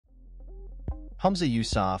Humza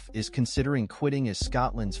Yousaf is considering quitting as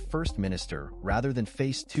Scotland's First Minister rather than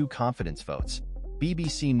face two confidence votes,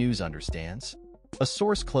 BBC News understands. A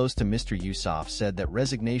source close to Mr Yousaf said that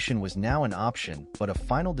resignation was now an option, but a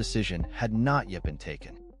final decision had not yet been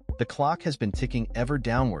taken. The clock has been ticking ever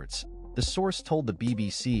downwards, the source told the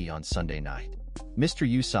BBC on Sunday night.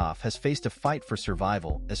 Mr Yousaf has faced a fight for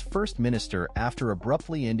survival as First Minister after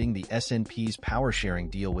abruptly ending the SNP's power-sharing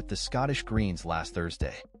deal with the Scottish Greens last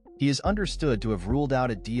Thursday. He is understood to have ruled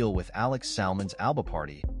out a deal with Alex Salmond's Alba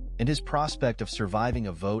Party, and his prospect of surviving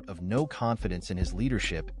a vote of no confidence in his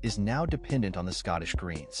leadership is now dependent on the Scottish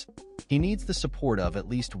Greens. He needs the support of at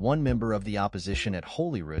least one member of the opposition at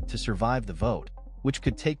Holyrood to survive the vote, which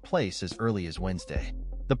could take place as early as Wednesday.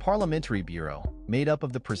 The Parliamentary Bureau, made up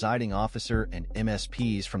of the presiding officer and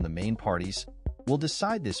MSPs from the main parties, will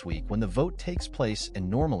decide this week when the vote takes place and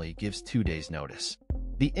normally gives 2 days' notice.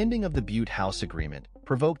 The ending of the Bute House Agreement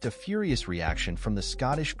provoked a furious reaction from the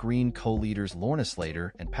Scottish Green co-leaders Lorna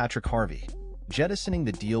Slater and Patrick Harvie. Jettisoning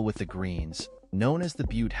the deal with the Greens, known as the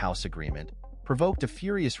Bute House Agreement, provoked a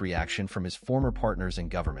furious reaction from his former partners in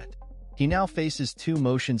government. He now faces two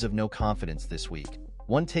motions of no confidence this week,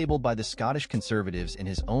 one tabled by the Scottish Conservatives in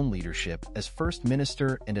his own leadership as First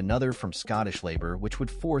Minister and another from Scottish Labour which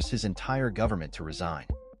would force his entire government to resign.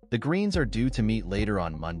 The Greens are due to meet later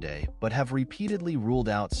on Monday, but have repeatedly ruled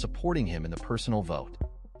out supporting him in the personal vote.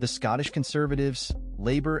 The Scottish Conservatives,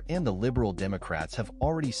 Labour and the Liberal Democrats have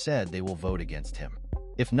already said they will vote against him.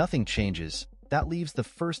 If nothing changes, that leaves the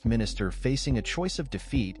First Minister facing a choice of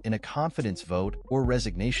defeat in a confidence vote or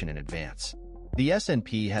resignation in advance. The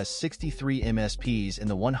SNP has 63 MSPs in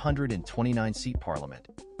the 129-seat parliament,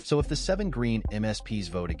 so if the 7 Green MSPs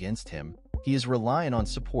vote against him, he is reliant on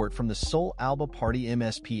support from the sole Alba Party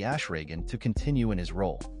MSP Ashragan to continue in his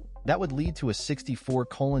role. That would lead to a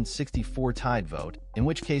 64-64 tied vote, in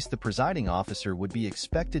which case the presiding officer would be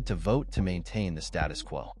expected to vote to maintain the status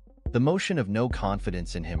quo. The motion of no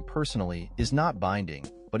confidence in him personally is not binding,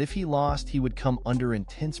 but if he lost, he would come under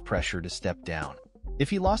intense pressure to step down. If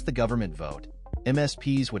he lost the government vote,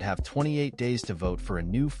 MSPs would have 28 days to vote for a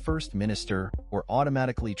new First Minister or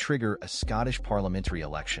automatically trigger a Scottish parliamentary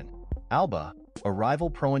election. Alba, a rival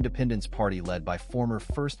pro-independence party led by former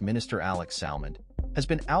First Minister Alex Salmond, has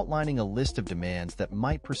been outlining a list of demands that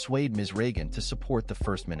might persuade Ms Reagan to support the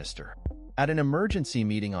First Minister. At an emergency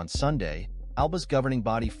meeting on Sunday, Alba's governing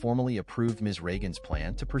body formally approved Ms Reagan's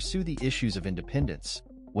plan to pursue the issues of independence,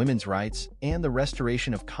 women's rights, and the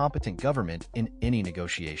restoration of competent government in any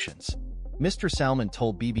negotiations. Mr Salmond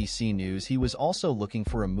told BBC News he was also looking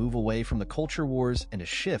for a move away from the culture wars and a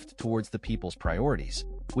shift towards the people's priorities,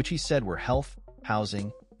 which he said were health,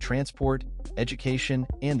 housing, transport, education,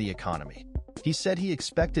 and the economy. He said he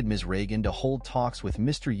expected Ms Reagan to hold talks with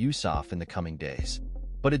Mr Yousaf in the coming days.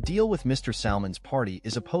 But a deal with Mr Salmond's party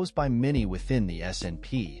is opposed by many within the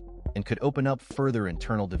SNP and could open up further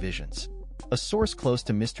internal divisions. A source close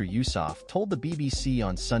to Mr Yousaf told the BBC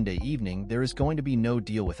on Sunday evening there is going to be no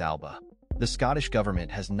deal with Alba. The Scottish government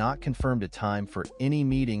has not confirmed a time for any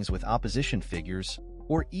meetings with opposition figures,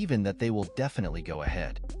 or even that they will definitely go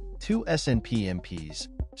ahead. Two SNP MPs,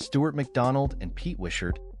 Stuart MacDonald and Pete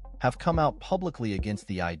Wishart, have come out publicly against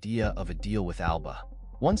the idea of a deal with Alba.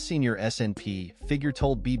 One senior SNP figure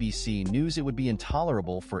told BBC News it would be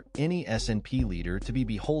intolerable for any SNP leader to be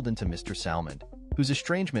beholden to Mr Salmond, whose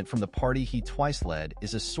estrangement from the party he twice led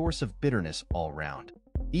is a source of bitterness all round.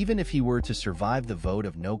 Even if he were to survive the vote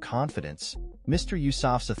of no confidence, Mr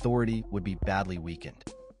Yousaf's authority would be badly weakened.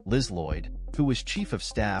 Liz Lloyd, who was Chief of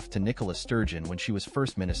Staff to Nicola Sturgeon when she was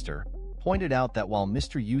First Minister, pointed out that while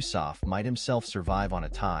Mr Yousaf might himself survive on a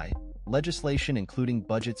tie, legislation including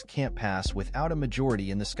budgets can't pass without a majority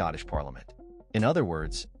in the Scottish Parliament. In other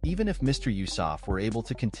words, even if Mr Yousaf were able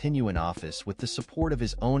to continue in office with the support of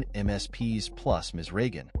his own MSPs plus Ms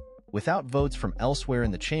Reagan, without votes from elsewhere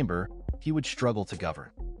in the chamber, he would struggle to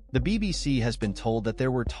govern. The BBC has been told that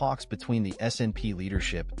there were talks between the SNP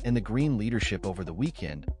leadership and the Green leadership over the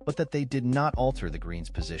weekend, but that they did not alter the Greens'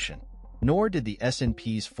 position. Nor did the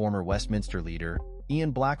SNP's former Westminster leader,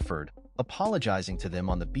 Ian Blackford, apologizing to them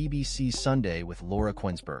on the BBC Sunday with Laura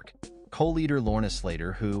Quinsberg. Co-leader Lorna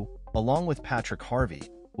Slater, who, along with Patrick Harvie,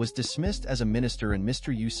 was dismissed as a minister in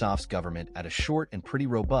Mr Yousaf's government at a short and pretty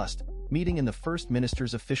robust meeting in the First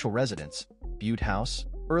Minister's official residence, Bute House,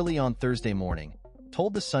 early on Thursday morning,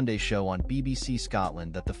 told the Sunday Show on BBC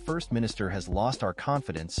Scotland that the First Minister has lost our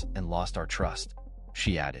confidence and lost our trust.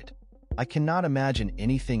 She added, "I cannot imagine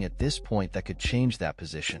anything at this point that could change that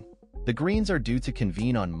position." The Greens are due to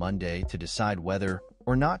convene on Monday to decide whether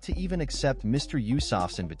or not to even accept Mr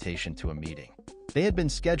Yousaf's invitation to a meeting. They had been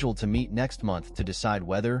scheduled to meet next month to decide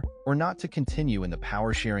whether or not to continue in the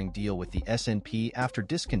power-sharing deal with the SNP after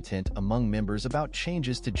discontent among members about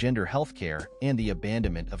changes to gender healthcare and the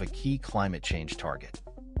abandonment of a key climate change target.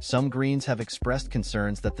 Some Greens have expressed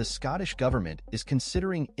concerns that the Scottish government is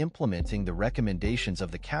considering implementing the recommendations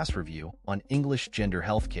of the Cass Review on English gender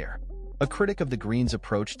healthcare. A critic of the Greens'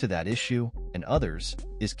 approach to that issue, and others,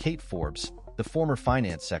 is Kate Forbes, the former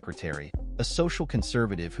finance secretary, a social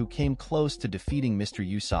conservative who came close to defeating Mr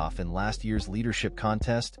Yousaf in last year's leadership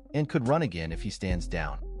contest and could run again if he stands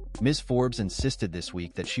down. Ms. Forbes insisted this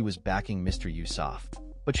week that she was backing Mr Yousaf,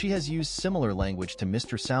 but she has used similar language to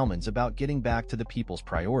Mr Salmons about getting back to the people's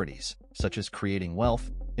priorities, such as creating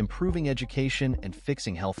wealth, improving education, and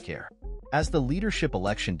fixing healthcare. As the leadership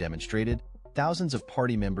election demonstrated, thousands of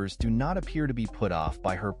party members do not appear to be put off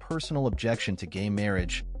by her personal objection to gay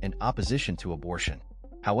marriage and opposition to abortion.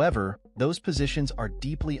 However, those positions are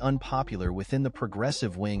deeply unpopular within the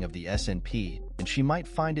progressive wing of the SNP, and she might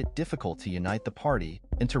find it difficult to unite the party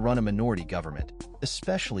and to run a minority government,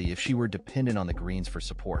 especially if she were dependent on the Greens for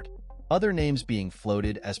support. Other names being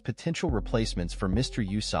floated as potential replacements for Mr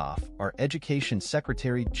Yousaf are Education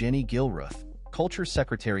Secretary Jenny Gilruth, Culture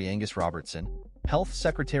Secretary Angus Robertson, Health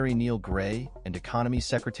Secretary Neil Gray, and Economy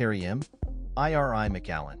Secretary M.I.R.I.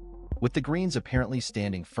 McAllen. With the Greens apparently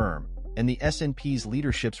standing firm, and the SNP's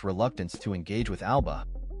leadership's reluctance to engage with ALBA,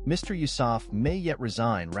 Mr Yousaf may yet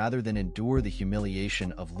resign rather than endure the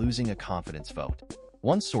humiliation of losing a confidence vote.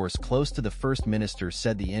 One source close to the First Minister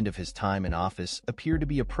said the end of his time in office appeared to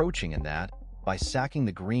be approaching and that, by sacking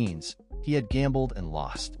the Greens, he had gambled and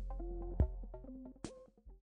lost.